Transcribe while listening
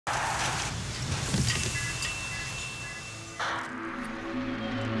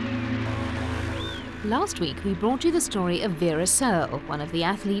Last week we brought you the story of Vera Searle, one of the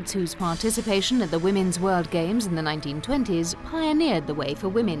athletes whose participation at the Women's World Games in the 1920s pioneered the way for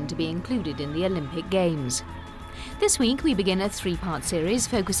women to be included in the Olympic Games. This week we begin a three-part series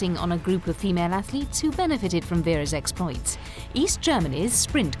focusing on a group of female athletes who benefited from Vera's exploits, East Germany's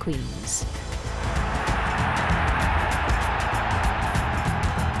Sprint Queens.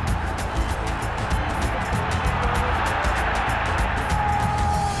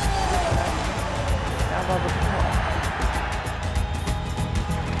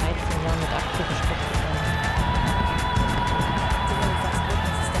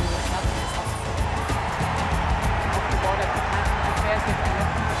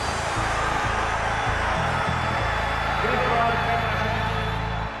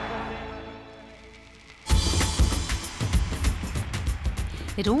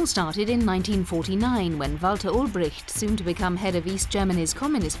 It all started in 1949 when Walter Ulbricht, soon to become head of East Germany's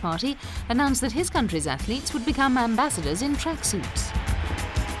Communist Party, announced that his country's athletes would become ambassadors in tracksuits.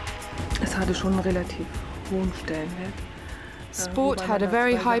 Sport had a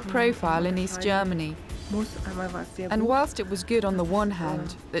very high profile in East Germany. And whilst it was good on the one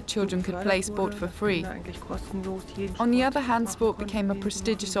hand that children could play sport for free, on the other hand sport became a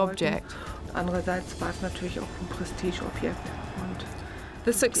prestigious object.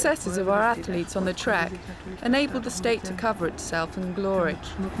 The successes of our athletes on the track enabled the state to cover itself in glory.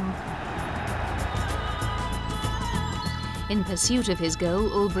 In pursuit of his goal,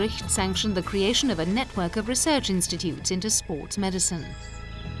 Ulbricht sanctioned the creation of a network of research institutes into sports medicine.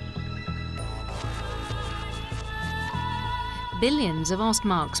 Billions of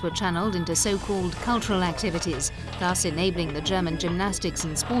Ostmarks were channeled into so-called cultural activities, thus enabling the German Gymnastics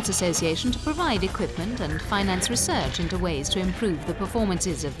and Sports Association to provide equipment and finance research into ways to improve the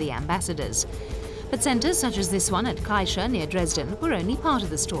performances of the ambassadors. But centres such as this one at Kreischer near Dresden were only part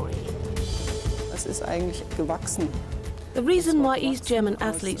of the story. The reason why East German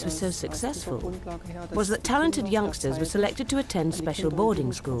athletes were so successful was that talented youngsters were selected to attend special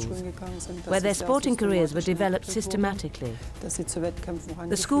boarding schools, where their sporting careers were developed systematically.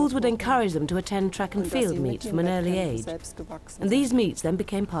 The schools would encourage them to attend track and field meets from an early age, and these meets then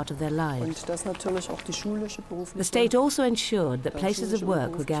became part of their lives. The state also ensured that places of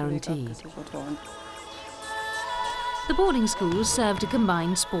work were guaranteed. The boarding schools served to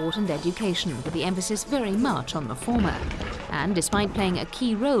combine sport and education, with the emphasis very much on the former. And despite playing a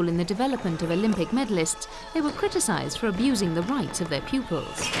key role in the development of Olympic medalists, they were criticised for abusing the rights of their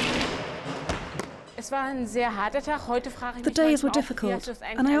pupils. The days were difficult,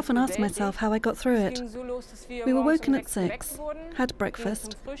 and I often asked myself how I got through it. We were woken at 6, had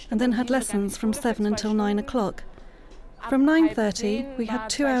breakfast, and then had lessons from 7 until 9 o'clock. From 9:30, we had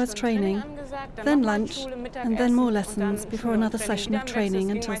 2 hours training, then lunch, and then more lessons before another session of training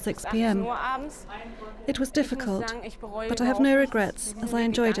until 6 p.m. It was difficult, but I have no regrets, as I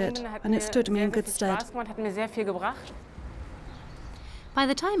enjoyed it, and it stood me in good stead. By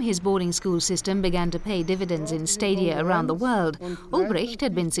the time his boarding school system began to pay dividends in stadia around the world, Ulbricht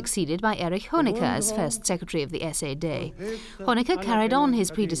had been succeeded by Erich Honecker as first secretary of the SED. Honecker carried on his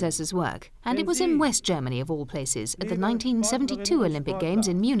predecessor's work, and it was in West Germany, of all places, at the 1972 Olympic Games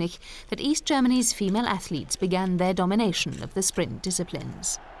in Munich that East Germany's female athletes began their domination of the sprint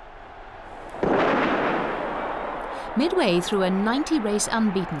disciplines. Midway through a 90-race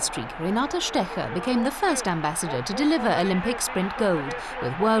unbeaten streak, Renate Stecher became the first ambassador to deliver Olympic sprint gold,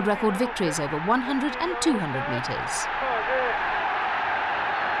 with world record victories over 100 and 200 metres.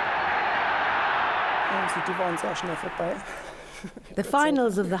 The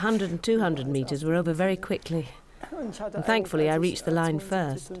finals of the 100 and 200 metres were over very quickly. And thankfully I reached the line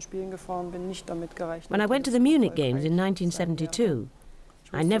first. When I went to the Munich Games in 1972,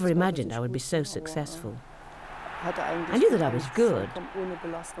 I never imagined I would be so successful. I knew that I was good,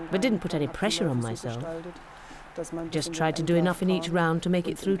 but didn't put any pressure on myself. Just tried to do enough in each round to make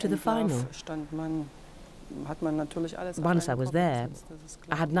it through to the final. Once I was there,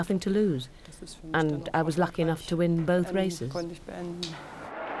 I had nothing to lose, and I was lucky enough to win both races.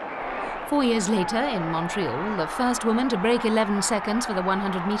 4 years later, in Montreal, the first woman to break 11 seconds for the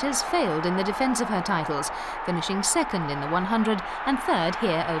 100 metres failed in the defence of her titles, finishing second in the 100 and third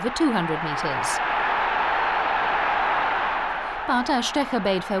here over 200 metres. But as Stecher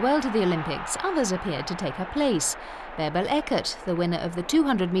bade farewell to the Olympics, others appeared to take her place. Bärbel Eckert, the winner of the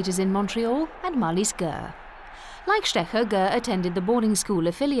 200 metres in Montreal, and Marlies Gör. Like Stecher, Gör attended the boarding school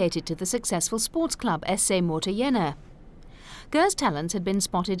affiliated to the successful sports club SC Motor Jena. Gör's talents had been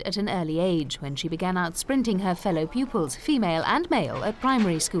spotted at an early age, when she began out-sprinting her fellow pupils, female and male, at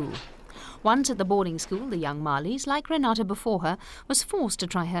primary school. Once at the boarding school, the young Marlies, like Renata before her, was forced to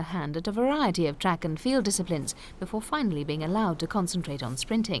try her hand at a variety of track and field disciplines before finally being allowed to concentrate on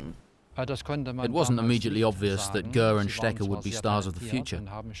sprinting. It wasn't immediately obvious that Gür and Stecker would be stars of the future.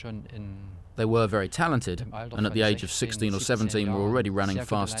 They were very talented, and at the age of 16 or 17 were already running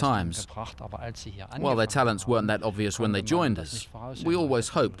fast times. While their talents weren't that obvious when they joined us, we always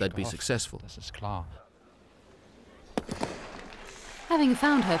hoped they'd be successful. Having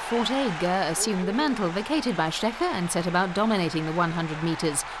found her forte, Gür assumed the mantle vacated by Stecker and set about dominating the 100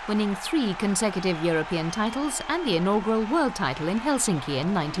 metres, winning 3 consecutive European titles and the inaugural world title in Helsinki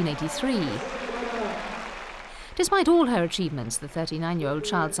in 1983. Despite all her achievements, the 39-year-old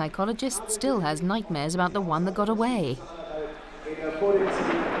child psychologist still has nightmares about the one that got away.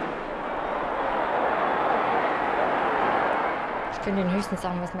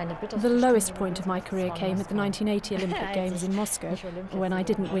 The lowest point of my career came at the 1980 Olympic Games in Moscow, when I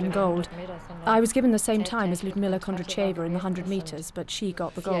didn't win gold. I was given the same time as Lyudmila Kondracheva in the 100 metres, but she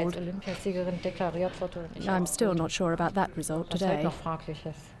got the gold. I'm still not sure about that result today.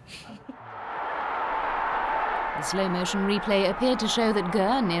 The slow-motion replay appeared to show that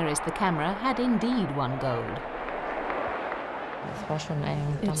Gür, nearest the camera, had indeed won gold.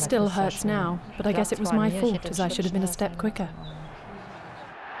 It still hurts now, but I guess it was my fault, as I should have been a step quicker.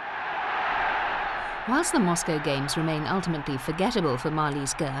 Whilst the Moscow Games remain ultimately forgettable for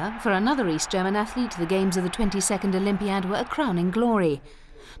Marlies Gür, for another East German athlete, the Games of the 22nd Olympiad were a crowning glory.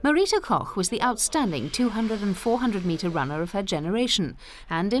 Marita Koch was the outstanding 200 and 400 metre runner of her generation,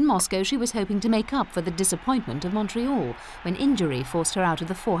 and in Moscow she was hoping to make up for the disappointment of Montreal, when injury forced her out of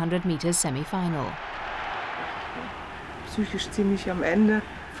the 400 metres semi-final.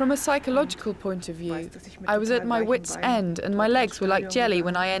 From a psychological point of view, I was at my wits' end and my legs were like jelly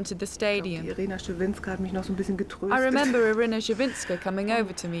when I entered the stadium. I remember Irina Shevchenko coming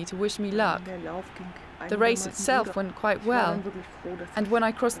over to me to wish me luck. The race itself went quite well, and when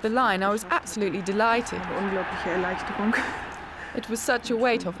I crossed the line I was absolutely delighted. It was such a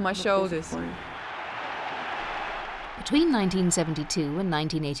weight off my shoulders. Between 1972 and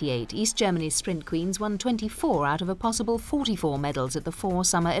 1988, East Germany's sprint queens won 24 out of a possible 44 medals at the 4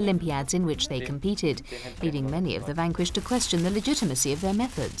 summer Olympiads in which they competed, leading many of the vanquished to question the legitimacy of their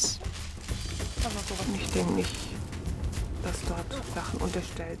methods.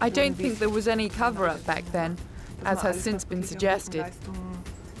 I don't think there was any cover-up back then, as has since been suggested.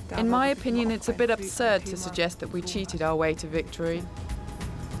 In my opinion, it's a bit absurd to suggest that we cheated our way to victory.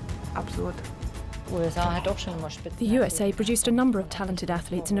 The USA produced a number of talented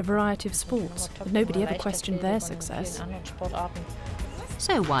athletes in a variety of sports, but nobody ever questioned their success.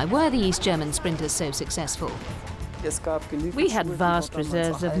 So why were the East German sprinters so successful? We had vast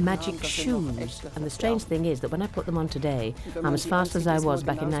reserves of magic shoes, and the strange thing is that when I put them on today, I'm as fast as I was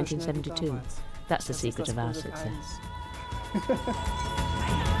back in 1972. That's the secret of our success.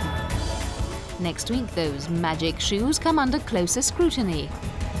 Next week, those magic shoes come under closer scrutiny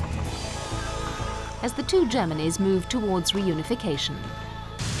as the two Germanys move towards reunification.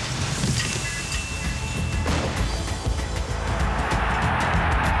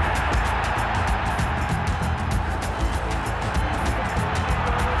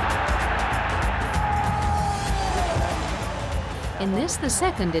 In this, the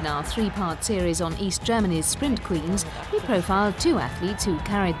second in our 3-part series on East Germany's sprint queens, we profiled 2 athletes who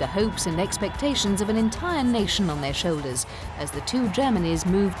carried the hopes and expectations of an entire nation on their shoulders as the two Germanys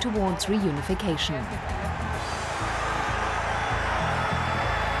moved towards reunification.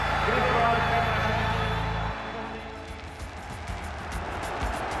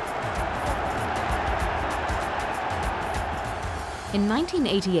 In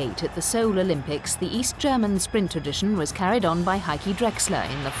 1988, at the Seoul Olympics, the East German sprint tradition was carried on by Heike Drechsler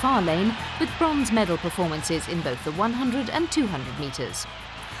in the far lane, with bronze medal performances in both the 100 and 200 metres.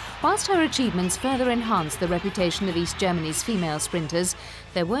 Whilst her achievements further enhanced the reputation of East Germany's female sprinters,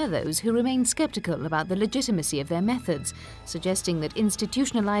 there were those who remained sceptical about the legitimacy of their methods, suggesting that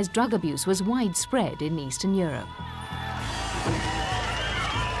institutionalised drug abuse was widespread in Eastern Europe.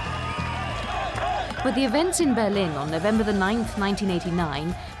 With the events in Berlin on November the 9th,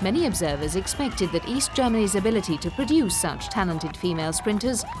 1989, many observers expected that East Germany's ability to produce such talented female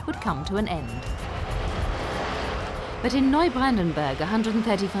sprinters would come to an end. But in Neubrandenburg,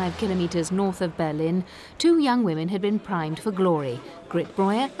 135 kilometres north of Berlin, 2 young women had been primed for glory, Grit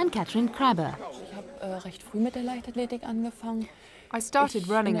Breuer and Katrin Krabbe. I started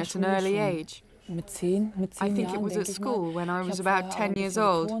running at an early age. I think it was at school when I was about 10 years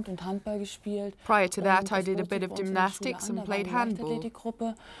old. Prior to that, I did a bit of gymnastics and played handball.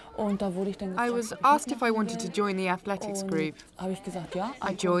 I was asked if I wanted to join the athletics group.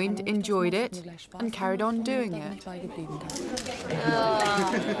 I joined, enjoyed it, and carried on doing it.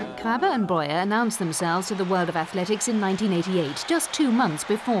 Krabbe and Breuer announced themselves to the world of athletics in 1988, just 2 months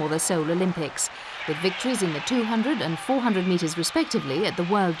before the Seoul Olympics. With victories in the 200 and 400 metres respectively at the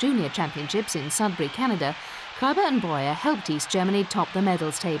World Junior Championships in Sudbury, Canada, Krabbe and Breuer helped East Germany top the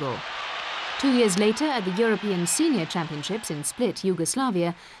medals table. 2 years later, at the European Senior Championships in Split,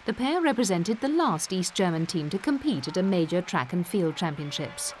 Yugoslavia, the pair represented the last East German team to compete at a major track and field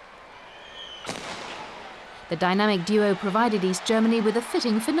championships. The dynamic duo provided East Germany with a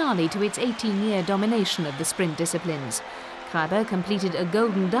fitting finale to its 18-year domination of the sprint disciplines. Krabbe completed a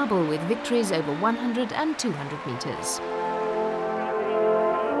golden double with victories over 100 and 200 metres.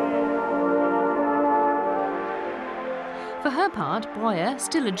 For her part, Breuer,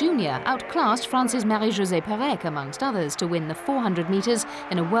 still a junior, outclassed France's Marie-Josée Pérec, amongst others, to win the 400 metres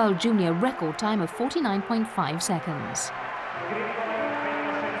in a world junior record time of 49.5 seconds.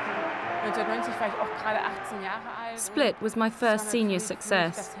 Split was my first senior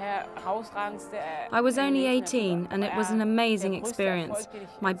success. I was only 18 and it was an amazing experience,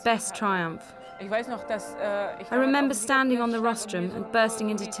 my best triumph. I remember standing on the rostrum and bursting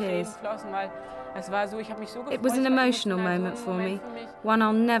into tears. It was an emotional moment for me, one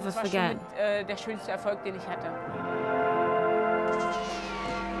I'll never forget.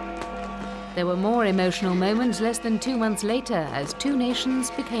 There were more emotional moments less than 2 months later as two nations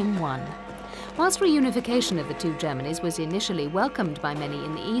became one. Whilst reunification of the two Germanys was initially welcomed by many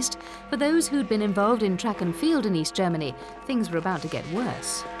in the East, for those who'd been involved in track and field in East Germany, things were about to get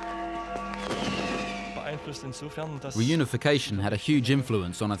worse. Reunification had a huge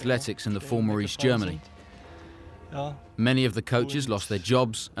influence on athletics in the former East Germany. Many of the coaches lost their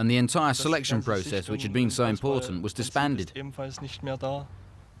jobs, and the entire selection process, which had been so important, was disbanded.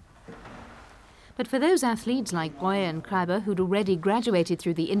 But for those athletes like Breuer and Krabbe who'd already graduated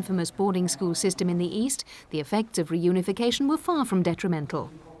through the infamous boarding school system in the East, the effects of reunification were far from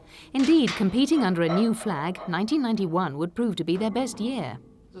detrimental. Indeed, competing under a new flag, 1991 would prove to be their best year.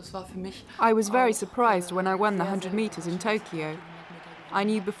 I was very surprised when I won the 100 metres in Tokyo. I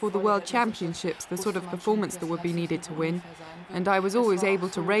knew before the World Championships the sort of performance that would be needed to win, and I was always able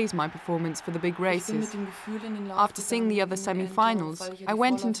to raise my performance for the big races. After seeing the other semi-finals, I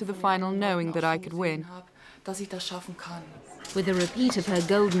went into the final knowing that I could win. With a repeat of her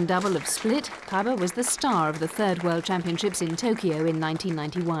golden double of Split, Krabbe was the star of the third World Championships in Tokyo in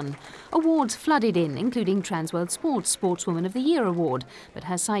 1991. Awards flooded in, including Transworld Sports Sportswoman of the Year award, but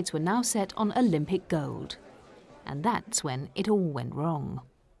her sights were now set on Olympic gold. And that's when it all went wrong.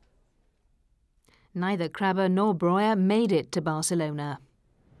 Neither Krabbe nor Breuer made it to Barcelona.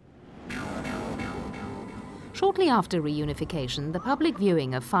 Shortly after reunification, the public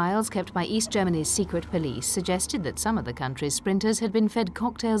viewing of files kept by East Germany's secret police suggested that some of the country's sprinters had been fed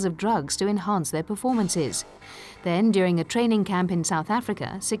cocktails of drugs to enhance their performances. Then, during a training camp in South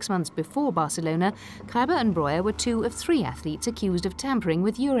Africa, 6 months before Barcelona, Krabbe and Breuer were 2 of 3 athletes accused of tampering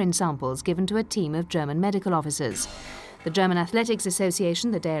with urine samples given to a team of German medical officers. The German Athletics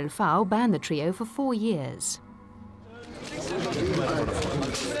Association, the DLV, banned the trio for 4 years.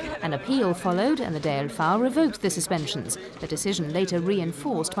 An appeal followed and the DLV revoked the suspensions, a decision later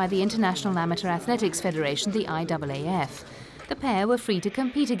reinforced by the International Amateur Athletics Federation, the IAAF. The pair were free to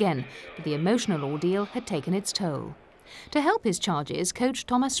compete again, but the emotional ordeal had taken its toll. To help his charges, coach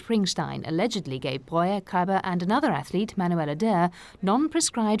Thomas Springstein allegedly gave Breuer, Krabbe and another athlete, Manuela Dürr,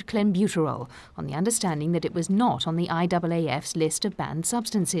 non-prescribed clenbuterol, on the understanding that it was not on the IAAF's list of banned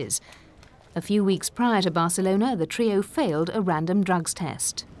substances. A few weeks prior to Barcelona, the trio failed a random drugs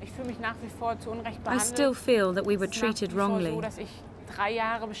test. I still feel that we were treated wrongly.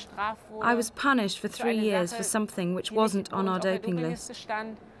 I was punished for 3 years for something which wasn't on our doping list.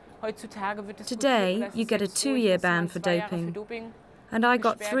 Today, you get a 2-year ban for doping, and I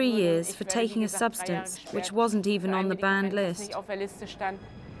got 3 years for taking a substance which wasn't even on the banned list.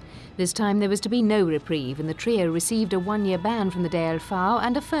 This time there was to be no reprieve, and the trio received a 1-year ban from the DLV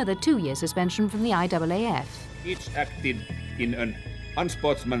and a further 2-year suspension from the IAAF. Each acted in an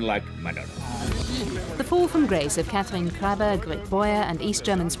unsportsmanlike manner. The fall from grace of Catherine Krabbe, Grit Breuer and East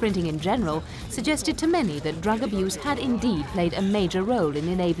German sprinting in general suggested to many that drug abuse had indeed played a major role in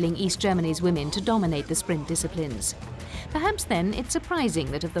enabling East Germany's women to dominate the sprint disciplines. Perhaps then it's surprising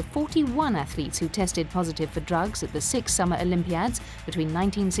that of the 41 athletes who tested positive for drugs at the 6 Summer Olympiads between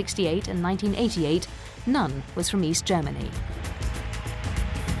 1968 and 1988, none was from East Germany.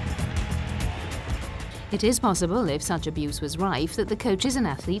 It is possible, if such abuse was rife, that the coaches and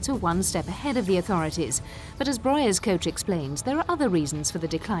athletes are one step ahead of the authorities. But as Breuer's coach explains, there are other reasons for the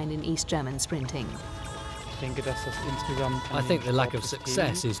decline in East German sprinting. I think the lack of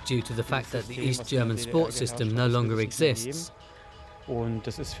success is due to the fact that the East German sports system no longer exists. Whilst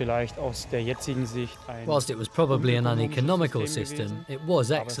it was probably an uneconomical system, it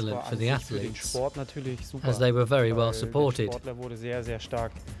was excellent for the athletes, as they were very well supported.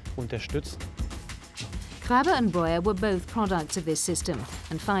 Krabbe and Breuer were both products of this system,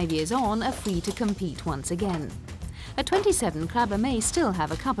 and 5 years on are free to compete once again. At 27, Krabbe may still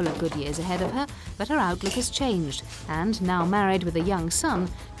have a couple of good years ahead of her, but her outlook has changed, and now married with a young son,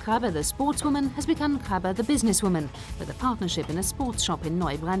 Krabbe the sportswoman has become Krabbe the businesswoman, with a partnership in a sports shop in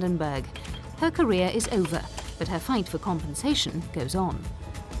Neubrandenburg. Her career is over, but her fight for compensation goes on.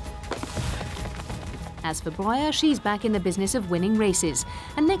 As for Breuer, she's back in the business of winning races.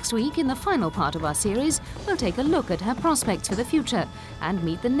 And next week, in the final part of our series, we'll take a look at her prospects for the future and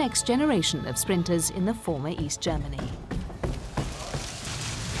meet the next generation of sprinters in the former East Germany.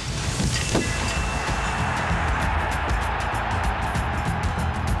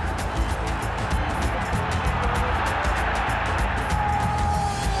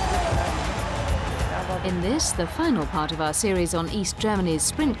 In this, the final part of our series on East Germany's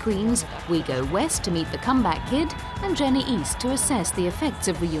sprint queens, we go west to meet the comeback kid and journey east to assess the effects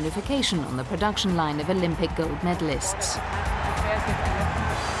of reunification on the production line of Olympic gold medalists.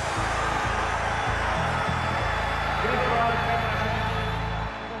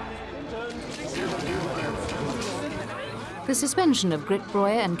 The suspension of Grit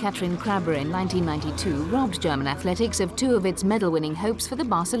Breuer and Katrin Krabbe in 1992 robbed German athletics of two of its medal-winning hopes for the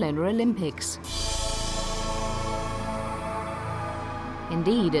Barcelona Olympics.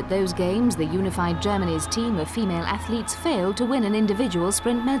 Indeed, at those games, the unified Germany's team of female athletes failed to win an individual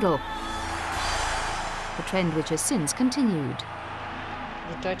sprint medal, a trend which has since continued.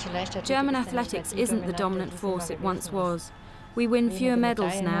 German athletics isn't the dominant force it once was. We win fewer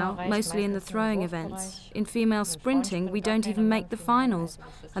medals now, mostly in the throwing events. In female sprinting, we don't even make the finals,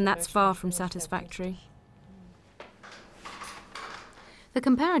 and that's far from satisfactory. The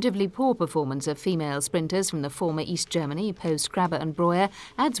comparatively poor performance of female sprinters from the former East Germany, post-Krabbe and Breuer,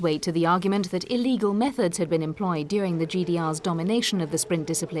 adds weight to the argument that illegal methods had been employed during the GDR's domination of the sprint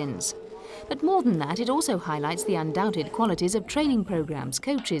disciplines. But more than that, it also highlights the undoubted qualities of training programs,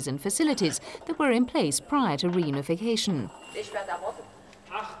 coaches and facilities that were in place prior to reunification.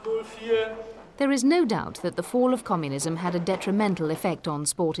 There is no doubt that the fall of communism had a detrimental effect on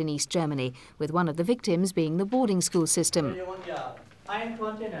sport in East Germany, with one of the victims being the boarding school system.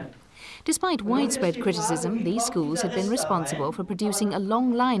 Despite widespread criticism, these schools had been responsible for producing a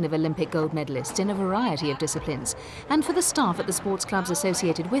long line of Olympic gold medalists in a variety of disciplines. And for the staff at the sports clubs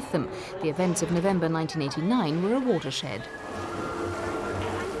associated with them, the events of November 1989 were a watershed.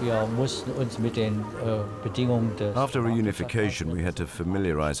 After reunification, we had to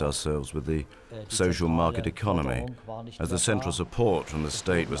familiarize ourselves with the social market economy, as the central support from the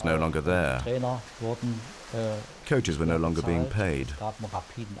state was no longer there. Coaches were no longer being paid,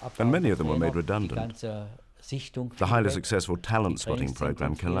 and many of them were made redundant. The highly successful talent spotting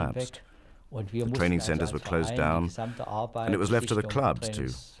program collapsed. The training centers were closed down, and it was left to the clubs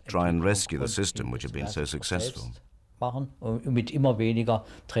to try and rescue the system which had been so successful. But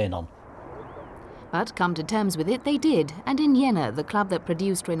come to terms with it they did, and in Jena, the club that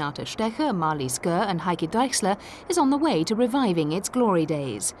produced Renate Stecher, Marlies Gör and Heike Drechsler is on the way to reviving its glory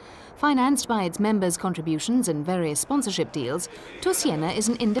days. Financed by its members' contributions and various sponsorship deals, TuS Jena is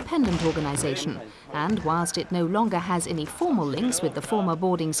an independent organisation, and whilst it no longer has any formal links with the former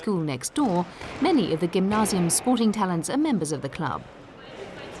boarding school next door, many of the gymnasium's sporting talents are members of the club.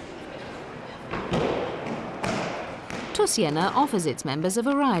 TuS Jena offers its members a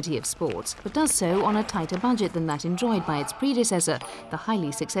variety of sports, but does so on a tighter budget than that enjoyed by its predecessor, the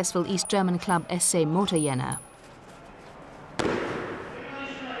highly successful East German club SC Motor Jena.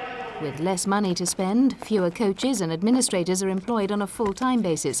 With less money to spend, fewer coaches and administrators are employed on a full-time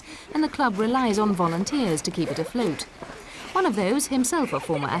basis, and the club relies on volunteers to keep it afloat. One of those, himself a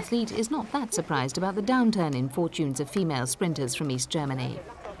former athlete, is not that surprised about the downturn in fortunes of female sprinters from East Germany.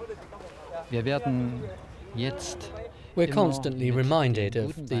 We're constantly reminded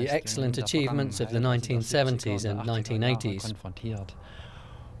of the excellent achievements of the 1970s and 1980s.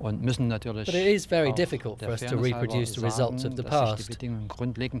 But it is very difficult for us to reproduce the results of the past.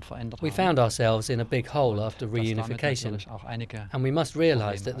 We found ourselves in a big hole after reunification, and we must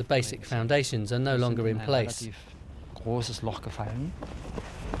realise that the basic foundations are no longer in place.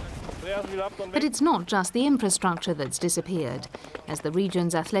 But it's not just the infrastructure that's disappeared. As the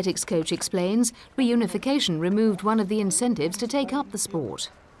region's athletics coach explains, reunification removed one of the incentives to take up the sport.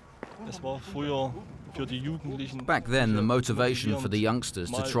 Back then, the motivation for the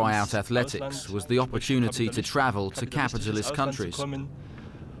youngsters to try out athletics was the opportunity to travel to capitalist countries.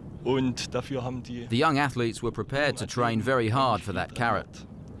 The young athletes were prepared to train very hard for that carrot.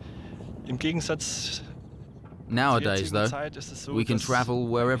 Nowadays, though, we can travel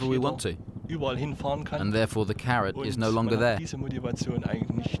wherever we want to, and therefore the carrot is no longer there.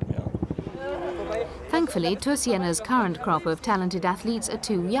 Thankfully, TuS Jena's current crop of talented athletes are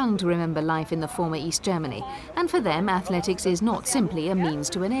too young to remember life in the former East Germany, and for them athletics is not simply a means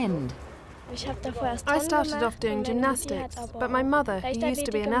to an end. I started off doing gymnastics, but my mother, who used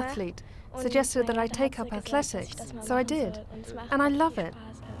to be an athlete, suggested that I take up athletics, so I did, and I love it.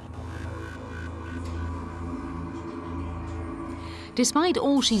 Despite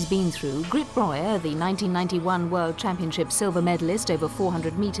all she's been through, Grit Breuer, the 1991 World Championship silver medalist over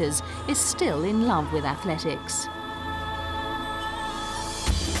 400 metres, is still in love with athletics.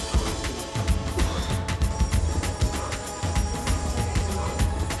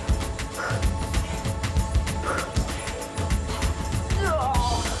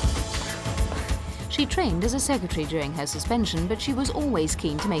 She trained as a secretary during her suspension, but she was always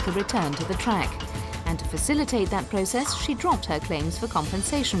keen to make a return to the track. And to facilitate that process, she dropped her claims for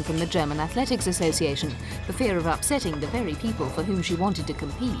compensation from the German Athletics Association for fear of upsetting the very people for whom she wanted to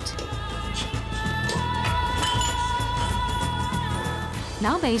compete.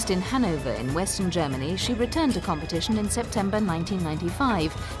 Now based in Hanover in Western Germany, she returned to competition in September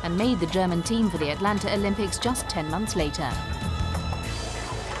 1995 and made the German team for the Atlanta Olympics just 10 months later.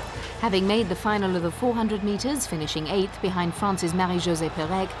 Having made the final of the 400 metres, finishing 8th behind France's Marie-Josée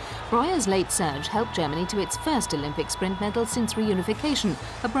Pérec, Breuer's late surge helped Germany to its first Olympic sprint medal since reunification,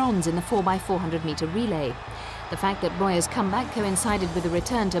 a bronze in the 4x400 metre relay. The fact that Breuer's comeback coincided with a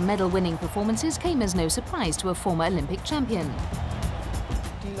return to medal-winning performances came as no surprise to a former Olympic champion.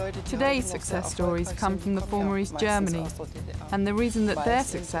 Today's success stories come from the former East Germany, and the reason that they're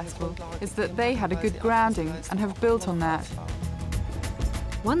successful is that they had a good grounding and have built on that.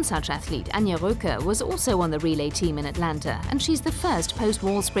 One such athlete, Anja Röker, was also on the relay team in Atlanta, and she's the first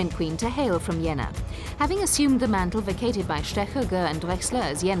post-wall sprint queen to hail from Jena. Having assumed the mantle vacated by Stecher, Göhr and Drechsler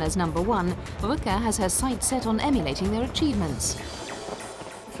as Jena's #1, Röker has her sights set on emulating their achievements.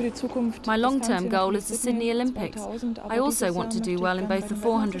 My long-term goal is the Sydney Olympics. I also want to do well in both the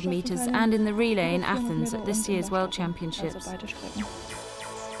 400 metres and in the relay in Athens at this year's World Championships.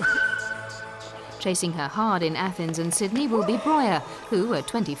 Chasing her hard in Athens and Sydney will be Breuer, who, at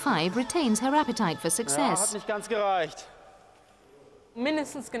 25, retains her appetite for success.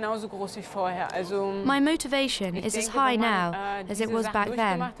 My motivation is as high now as it was back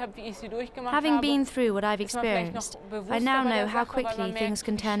then. Having been through what I've experienced, I now know how quickly things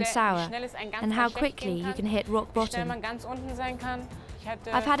can turn sour and how quickly you can hit rock bottom.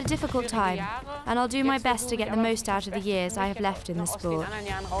 I've had a difficult time, and I'll do my best to get the most out of the years I have left in the sport.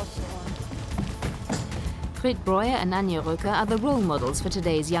 Grit Breuer and Anja Röker are the role models for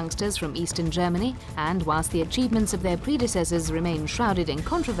today's youngsters from Eastern Germany, and whilst the achievements of their predecessors remain shrouded in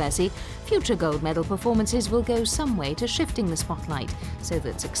controversy, future gold medal performances will go some way to shifting the spotlight, so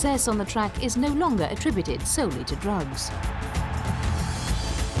that success on the track is no longer attributed solely to drugs.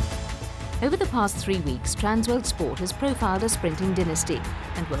 Over the past 3 weeks, Transworld Sport has profiled a sprinting dynasty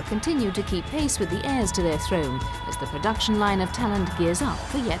and will continue to keep pace with the heirs to their throne as the production line of talent gears up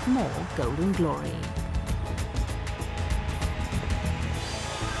for yet more golden glory.